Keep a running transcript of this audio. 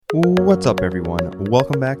What's up, everyone?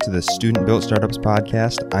 Welcome back to the Student Built Startups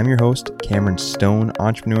podcast. I'm your host, Cameron Stone,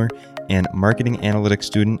 entrepreneur and marketing analytics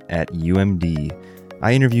student at UMD.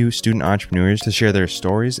 I interview student entrepreneurs to share their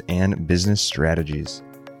stories and business strategies.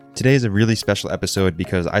 Today is a really special episode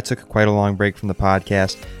because I took quite a long break from the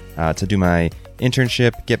podcast to do my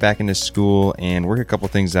internship, get back into school, and work a couple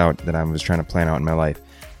things out that I was trying to plan out in my life.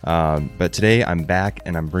 But today I'm back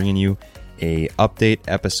and I'm bringing you a update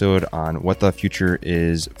episode on what the future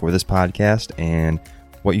is for this podcast and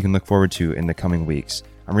what you can look forward to in the coming weeks.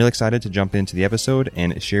 I'm really excited to jump into the episode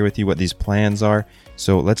and share with you what these plans are.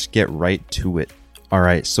 So let's get right to it. All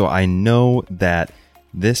right, so I know that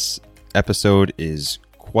this episode is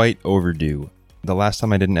quite overdue. The last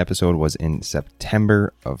time I did an episode was in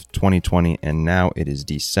September of 2020, and now it is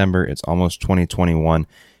December. It's almost 2021,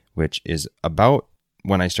 which is about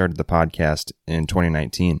when I started the podcast in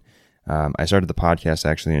 2019. I started the podcast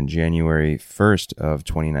actually on January 1st of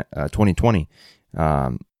 2020,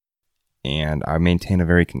 and I maintained a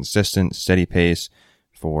very consistent, steady pace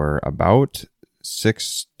for about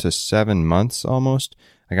 6 to 7 months almost.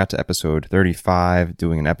 I got to episode 35,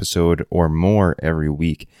 doing an episode or more every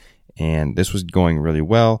week, and this was going really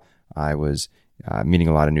well. I was meeting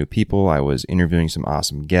a lot of new people. I was interviewing some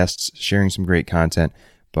awesome guests, sharing some great content,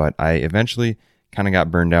 but I eventually kind of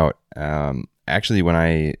got burned out. Actually, when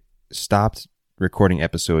I stopped recording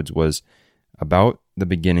episodes was about the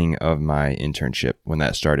beginning of my internship when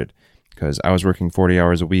that started, because I was working 40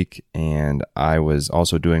 hours a week and I was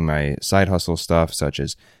also doing my side hustle stuff, such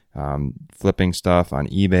as flipping stuff on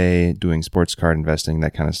eBay, doing sports card investing,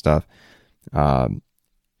 that kind of stuff. And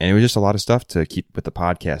it was just a lot of stuff to keep with the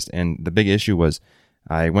podcast. And the big issue was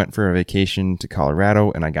I went for a vacation to Colorado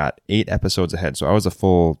and I got 8 episodes ahead. So I was a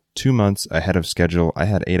full 2 months ahead of schedule. I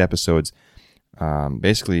had 8 episodes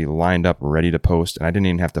basically lined up, ready to post, and I didn't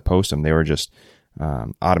even have to post them. They were just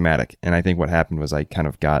automatic. And I think what happened was I kind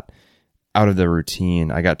of got out of the routine.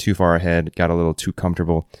 I got too far ahead, got a little too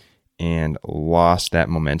comfortable, and lost that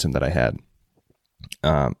momentum that I had.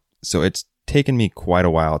 So it's taken me quite a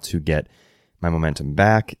while to get my momentum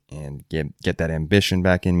back and get that ambition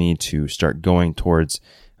back in me to start going towards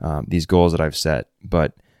these goals that I've set.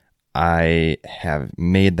 But I have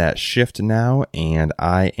made that shift now, and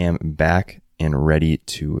I am back and ready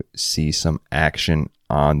to see some action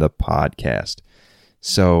on the podcast.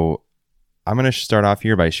 So I'm going to start off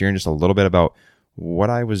here by sharing just a little bit about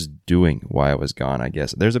what I was doing while I was gone, I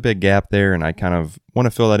guess. There's a big gap there, and I kind of want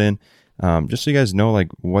to fill that in just so you guys know like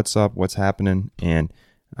what's up, what's happening, and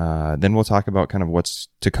then we'll talk about kind of what's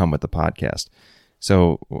to come with the podcast.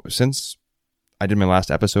 So since I did my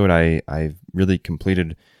last episode, I really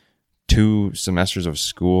completed 2 semesters of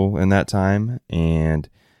school in that time, and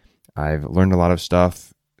I've learned a lot of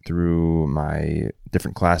stuff through my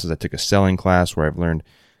different classes. I took a selling class where I've learned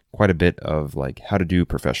quite a bit of like how to do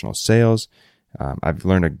professional sales. I've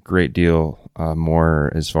learned a great deal more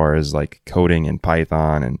as far as like coding in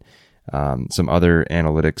Python and some other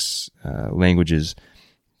analytics languages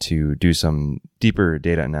to do some deeper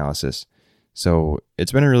data analysis. So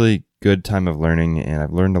it's been a really good time of learning, and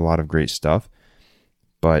I've learned a lot of great stuff.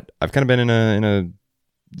 But I've kind of been in a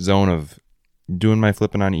zone of doing my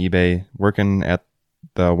flipping on eBay, working at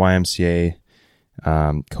the YMCA.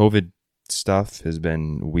 COVID stuff has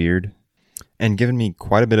been weird and given me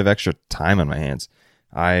quite a bit of extra time on my hands.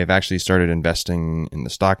 I've actually started investing in the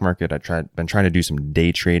stock market. Been trying to do some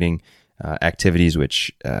day trading activities,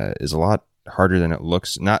 which is a lot harder than it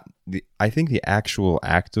looks. I think the actual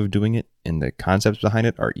act of doing it and the concepts behind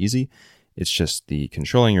it are easy. It's just the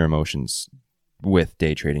controlling your emotions with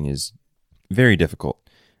day trading is very difficult.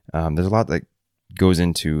 There's a lot that goes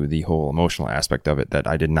into the whole emotional aspect of it that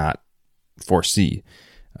I did not foresee.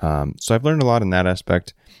 So I've learned a lot in that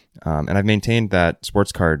aspect. And I've maintained that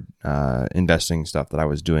sports card investing stuff that I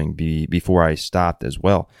was doing before I stopped as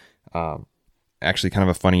well. Actually, kind of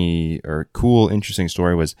a funny or cool, interesting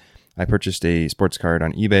story was I purchased a sports card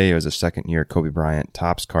on eBay. It was a second-year Kobe Bryant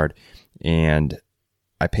Topps card, and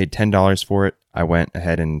I paid $10 for it. I went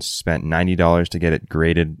ahead and spent $90 to get it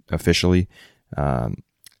graded officially.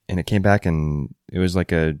 And it came back and it was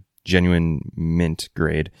like a genuine mint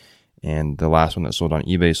grade. And the last one that sold on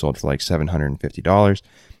eBay sold for like $750.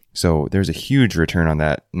 So there's a huge return on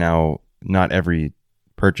that. Now, not every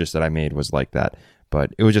purchase that I made was like that,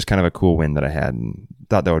 but it was just kind of a cool win that I had, and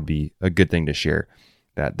thought that would be a good thing to share,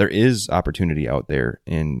 that there is opportunity out there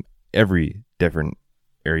in every different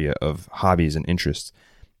area of hobbies and interests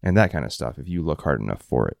and that kind of stuff if you look hard enough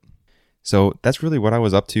for it. So that's really what I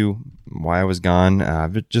was up to, why I was gone.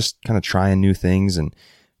 Just kind of trying new things and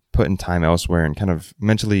putting time elsewhere and kind of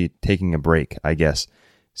mentally taking a break, I guess.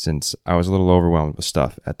 since I was a little overwhelmed with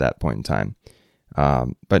stuff at that point in time.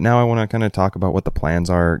 But now I want to kind of talk about what the plans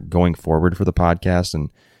are going forward for the podcast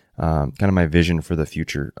and kind of my vision for the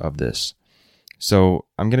future of this. So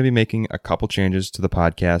I'm going to be making a couple changes to the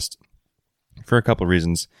podcast for a couple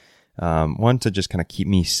reasons. One, to just kind of keep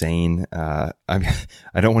me sane. I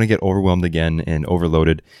don't want to get overwhelmed again and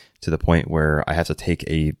overloaded to the point where I have to take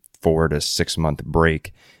a 4 to 6 month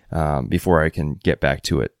break before I can get back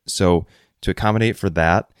to it. So to accommodate for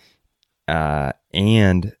that,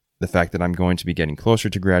 and the fact that I'm going to be getting closer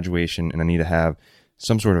to graduation and I need to have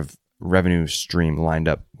some sort of revenue stream lined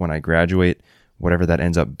up when I graduate, whatever that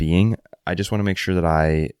ends up being, I just want to make sure that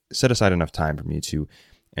I set aside enough time for me to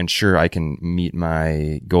ensure I can meet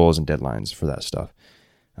my goals and deadlines for that stuff.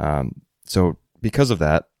 So because of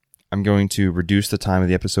that, I'm going to reduce the time of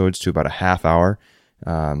the episodes to about a half hour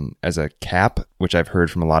as a cap, which I've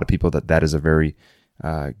heard from a lot of people that is a very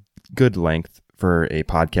good length for a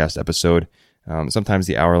podcast episode. Sometimes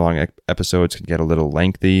the hour-long episodes can get a little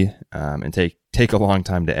lengthy and take a long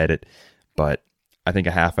time to edit, but I think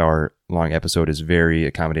a half-hour-long episode is very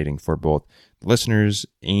accommodating for both listeners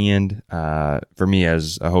and for me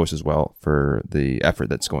as a host as well, for the effort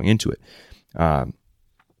that's going into it.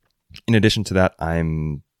 In addition to that,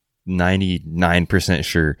 I'm 99%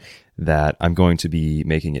 sure that I'm going to be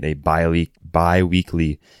making it a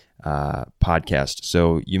bi-weekly podcast.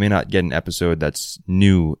 So you may not get an episode that's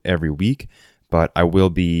new every week, but I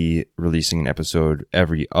will be releasing an episode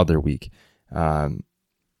every other week.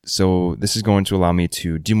 So this is going to allow me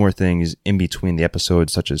to do more things in between the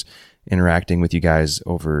episodes, such as interacting with you guys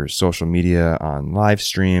over social media, on live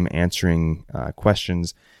stream, answering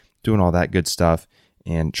questions, doing all that good stuff,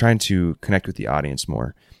 and trying to connect with the audience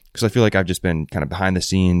more. Because I feel like I've just been kind of behind the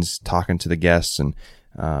scenes, talking to the guests and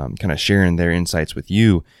kind of sharing their insights with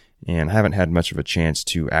you, and I haven't had much of a chance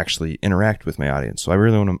to actually interact with my audience. So I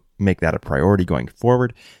really want to make that a priority going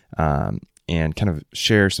forward and kind of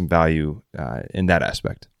share some value in that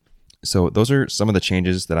aspect. So those are some of the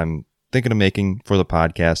changes that I'm thinking of making for the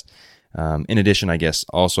podcast. In addition, I guess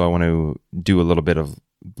also I want to do a little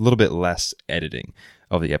bit less editing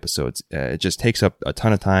of the episodes. It just takes up a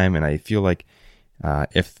ton of time, and I feel like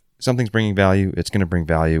if something's bringing value, it's going to bring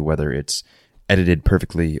value whether it's edited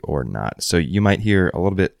perfectly or not. So you might hear a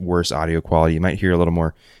little bit worse audio quality. You might hear a little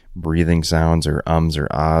more breathing sounds or ums or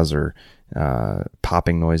ahs or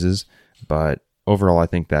popping noises, but overall, I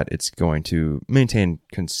think that it's going to maintain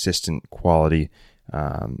consistent quality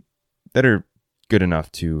that are good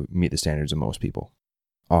enough to meet the standards of most people.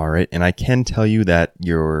 All right, and I can tell you that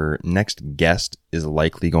your next guest is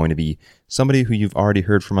likely going to be somebody who you've already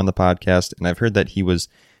heard from on the podcast, and I've heard that he was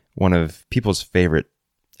one of people's favorite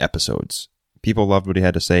episodes. People loved what he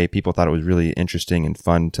had to say. People thought it was really interesting and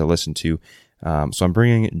fun to listen to. So I'm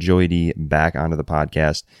bringing Joey D back onto the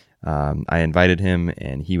podcast. I invited him,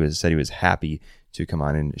 and said he was happy to come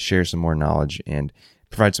on and share some more knowledge and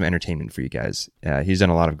provide some entertainment for you guys. He's done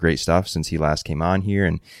a lot of great stuff since he last came on here,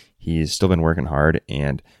 and he's still been working hard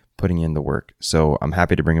and putting in the work. So I'm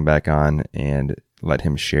happy to bring him back on and let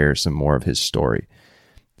him share some more of his story.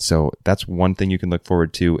 So that's one thing you can look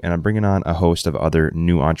forward to. And I'm bringing on a host of other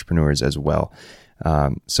new entrepreneurs as well.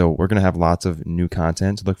 So we're going to have lots of new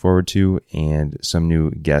content to look forward to and some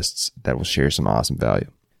new guests that will share some awesome value.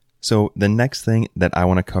 So the next thing that I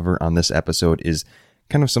want to cover on this episode is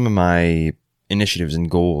kind of some of my initiatives and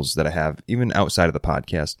goals that I have even outside of the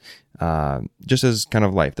podcast, just as kind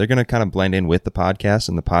of life. They're going to kind of blend in with the podcast,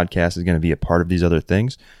 and the podcast is going to be a part of these other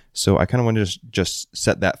things. So I kind of want to just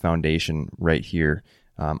set that foundation right here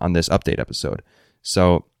on this update episode.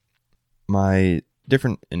 So my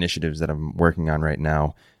different initiatives that I'm working on right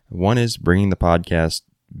now, one is bringing the podcast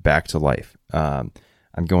back to life.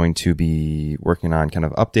 I'm going to be working on kind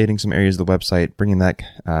of updating some areas of the website, bringing that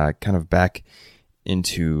kind of back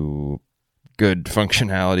into good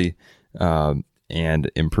functionality,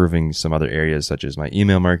 and improving some other areas such as my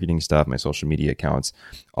email marketing stuff, my social media accounts,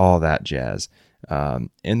 all that jazz.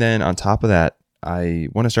 And then on top of that, I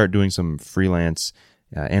want to start doing some freelance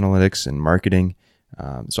analytics and marketing.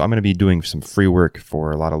 So I'm going to be doing some free work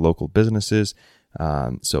for a lot of local businesses.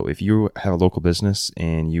 So if you have a local business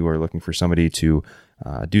and you are looking for somebody to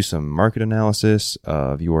do some market analysis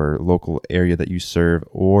of your local area that you serve,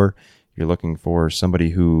 or you're looking for somebody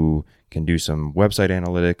who can do some website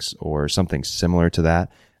analytics or something similar to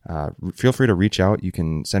that, feel free to reach out. You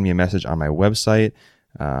can send me a message on my website,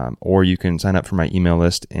 or you can sign up for my email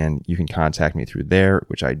list and you can contact me through there,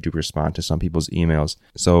 which I do respond to some people's emails.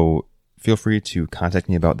 So feel free to contact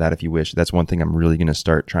me about that if you wish. That's one thing I'm really going to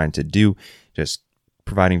start trying to do, just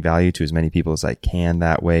providing value to as many people as I can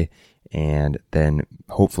that way. And then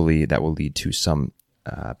hopefully that will lead to some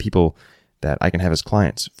people that I can have as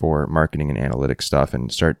clients for marketing and analytics stuff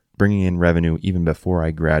and start bringing in revenue even before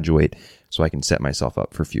I graduate so I can set myself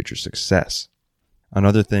up for future success.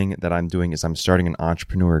 Another thing that I'm doing is I'm starting an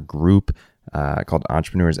entrepreneur group called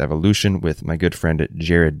Entrepreneurs Evolution with my good friend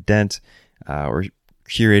Jared Dent. We're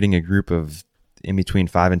curating a group of in between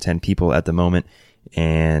 5 and 10 people at the moment,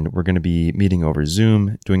 and we're going to be meeting over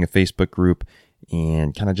Zoom, doing a Facebook group,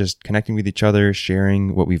 and kind of just connecting with each other,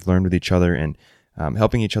 sharing what we've learned with each other, and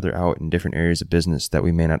helping each other out in different areas of business that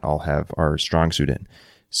we may not all have our strong suit in.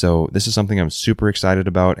 So this is something I'm super excited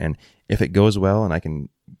about, and if it goes well and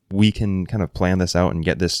we can kind of plan this out and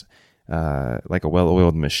get this like a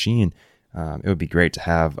well-oiled machine, it would be great to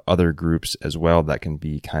have other groups as well that can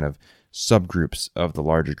be kind of subgroups of the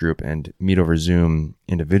larger group and meet over Zoom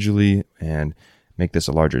individually and make this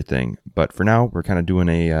a larger thing. But for now, we're kind of doing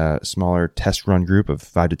a smaller test run group of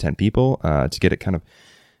 5 to 10 people to get it kind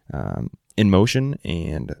of in motion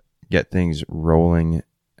and get things rolling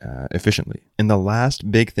efficiently. And the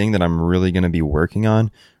last big thing that I'm really going to be working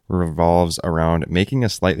on revolves around making a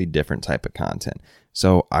slightly different type of content.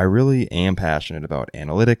 So I really am passionate about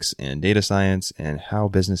analytics and data science and how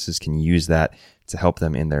businesses can use that to help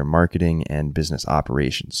them in their marketing and business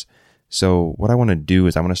operations. So what I want to do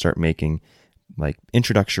is I want to start making like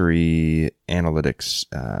introductory analytics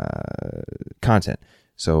content.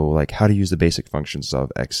 So like how to use the basic functions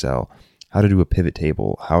of Excel, how to do a pivot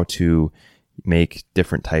table, how to make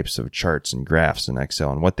different types of charts and graphs in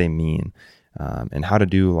Excel and what they mean, and how to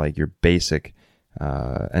do like your basic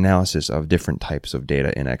analysis of different types of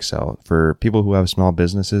data in Excel for people who have small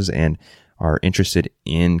businesses and are interested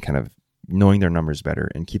in kind of knowing their numbers better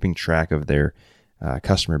and keeping track of their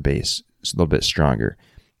customer base a little bit stronger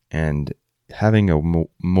and having a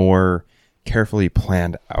more carefully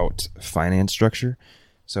planned out finance structure.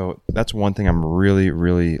 So that's one thing I'm really,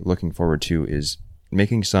 really looking forward to is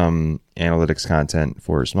making some analytics content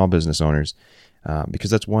for small business owners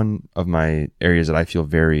because that's one of my areas that I feel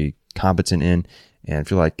very competent in and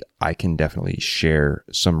feel like I can definitely share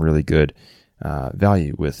some really good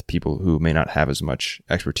value with people who may not have as much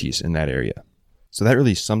expertise in that area. So that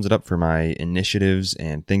really sums it up for my initiatives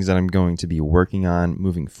and things that I'm going to be working on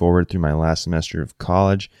moving forward through my last semester of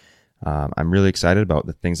college. I'm really excited about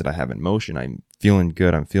the things that I have in motion. I'm feeling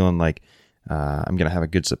good. I'm feeling like I'm going to have a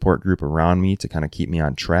good support group around me to kind of keep me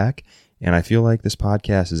on track. And I feel like this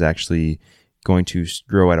podcast is actually going to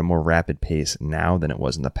grow at a more rapid pace now than it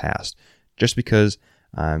was in the past, just because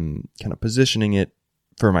I'm kind of positioning it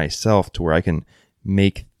for myself to where I can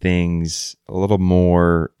make things a little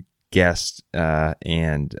more guest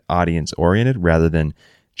and audience oriented rather than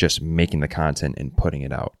just making the content and putting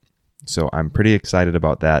it out. So I'm pretty excited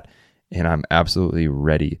about that, and I'm absolutely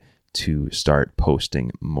ready to start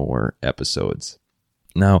posting more episodes.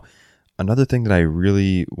 Now, another thing that I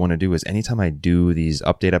really want to do is anytime I do these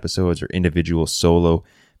update episodes or individual solo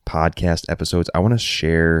podcast episodes, I want to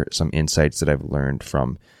share some insights that I've learned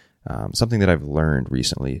from something that I've learned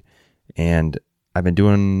recently. And I've been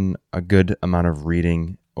doing a good amount of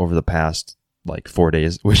reading over the past like 4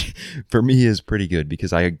 days, which for me is pretty good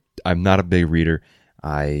because I'm not a big reader.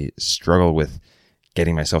 I struggle with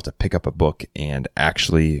getting myself to pick up a book and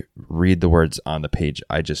actually read the words on the page.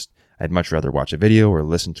 I'd much rather watch a video or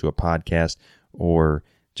listen to a podcast or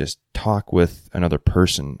just talk with another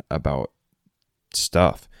person about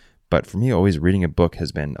stuff. But for me, always reading a book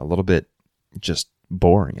has been a little bit just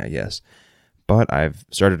boring, I guess. But I've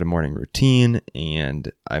started a morning routine and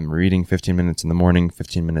I'm reading 15 minutes in the morning,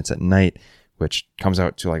 15 minutes at night, which comes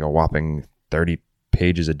out to like a whopping 30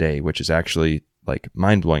 pages a day, which is actually like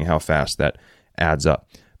mind-blowing how fast that adds up.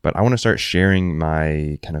 But I want to start sharing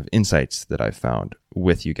my kind of insights that I've found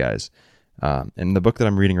with you guys. And the book that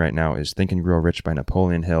I'm reading right now is Think and Grow Rich by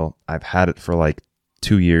Napoleon Hill. I've had it for like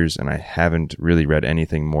 2 years and I haven't really read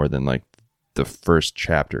anything more than like the first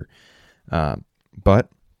chapter. But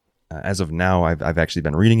as of now, I've actually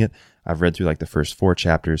been reading it. I've read through like the first 4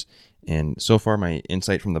 chapters. And so far, my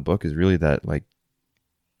insight from the book is really that like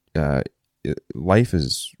life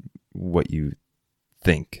is what you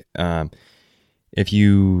think. If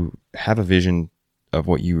you have a vision of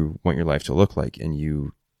what you want your life to look like and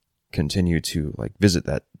you continue to like visit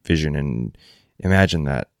that vision and imagine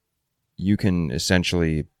that, you can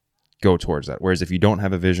essentially go towards that. Whereas if you don't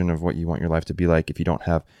have a vision of what you want your life to be like, if you don't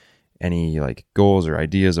have any like goals or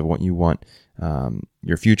ideas of what you want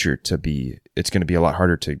your future to be, it's going to be a lot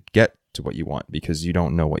harder to get to what you want because you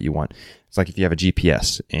don't know what you want. It's like if you have a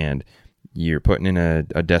GPS and you're putting in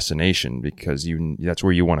a destination because that's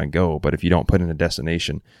where you want to go. But if you don't put in a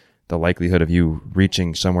destination, the likelihood of you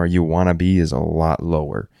reaching somewhere you want to be is a lot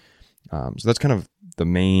lower. So that's kind of the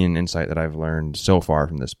main insight that I've learned so far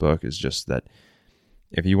from this book is just that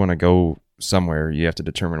if you want to go somewhere, you have to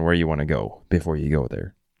determine where you want to go before you go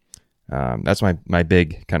there. That's my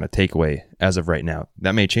big kind of takeaway as of right now.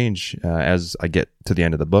 That may change as I get to the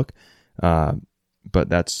end of the book, but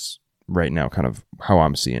that's right now kind of how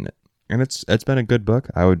I'm seeing it. And it's been a good book.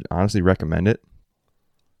 I would honestly recommend it.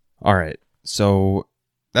 All right, so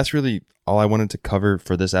that's really all I wanted to cover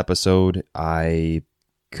for this episode. I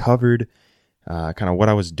covered kind of what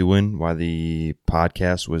I was doing while the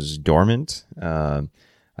podcast was dormant.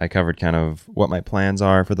 I covered kind of what my plans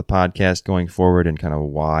are for the podcast going forward and kind of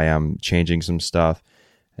why I'm changing some stuff.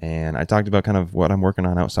 And I talked about kind of what I'm working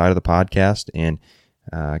on outside of the podcast and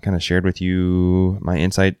kind of shared with you my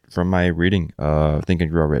insight from my reading of Think and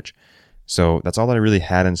Grow Rich. So that's all that I really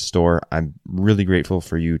had in store. I'm really grateful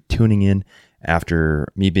for you tuning in after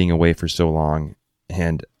me being away for so long.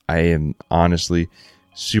 And I am honestly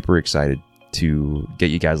super excited to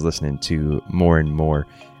get you guys listening to more and more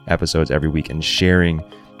episodes every week and sharing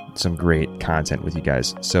some great content with you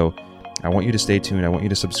guys. So I want you to stay tuned. I want you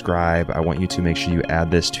to subscribe. I want you to make sure you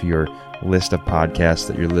add this to your list of podcasts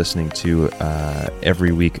that you're listening to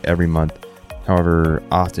every week, every month, however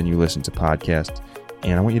often you listen to podcasts.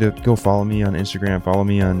 And I want you to go follow me on Instagram, follow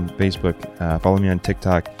me on Facebook, follow me on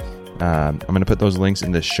TikTok. I'm going to put those links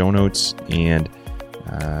in the show notes and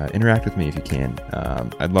interact with me if you can.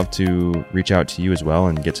 I'd love to reach out to you as well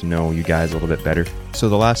and get to know you guys a little bit better. So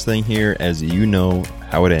the last thing here, as you know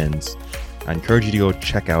how it ends, I encourage you to go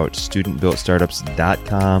check out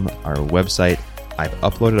studentbuiltstartups.com, our website. I've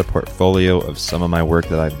uploaded a portfolio of some of my work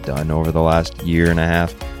that I've done over the last year and a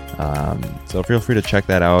half. So feel free to check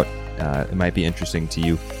that out. It might be interesting to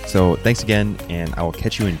you. So thanks again, and I will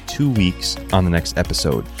catch you in 2 weeks on the next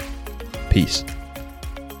episode. Peace.